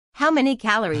How many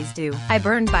calories do I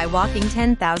burn by walking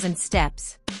 10,000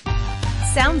 steps?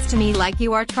 Sounds to me like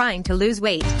you are trying to lose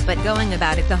weight, but going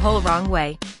about it the whole wrong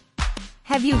way.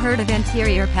 Have you heard of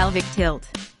anterior pelvic tilt?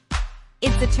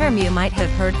 It's a term you might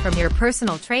have heard from your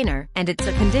personal trainer, and it's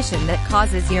a condition that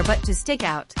causes your butt to stick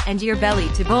out and your belly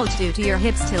to bulge due to your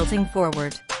hips tilting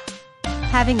forward.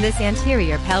 Having this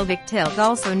anterior pelvic tilt,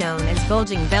 also known as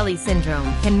bulging belly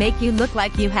syndrome, can make you look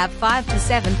like you have 5 to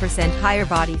 7% higher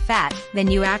body fat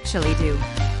than you actually do.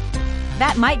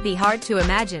 That might be hard to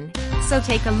imagine, so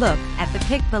take a look at the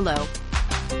pic below.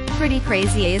 Pretty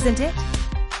crazy, isn't it?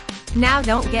 Now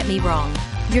don't get me wrong,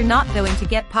 you're not going to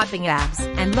get popping abs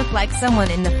and look like someone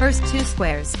in the first 2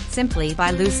 squares simply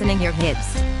by loosening your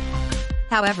hips.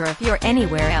 However, if you're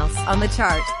anywhere else on the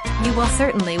chart, you will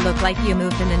certainly look like you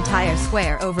moved an entire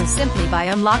square over simply by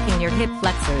unlocking your hip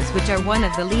flexors, which are one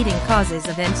of the leading causes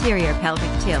of anterior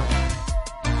pelvic tilt.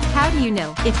 How do you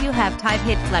know if you have tight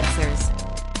hip flexors?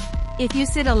 If you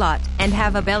sit a lot and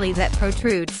have a belly that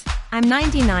protrudes, I'm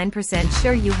 99%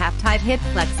 sure you have tight hip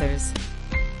flexors.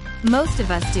 Most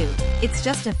of us do, it's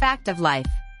just a fact of life.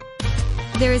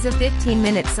 There is a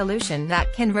 15-minute solution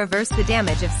that can reverse the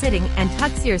damage of sitting and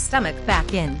tucks your stomach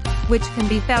back in, which can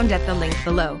be found at the link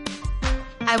below.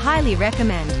 I highly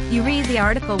recommend you read the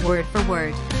article word for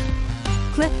word.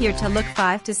 Click here to look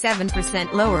 5 to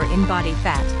 7% lower in body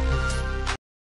fat.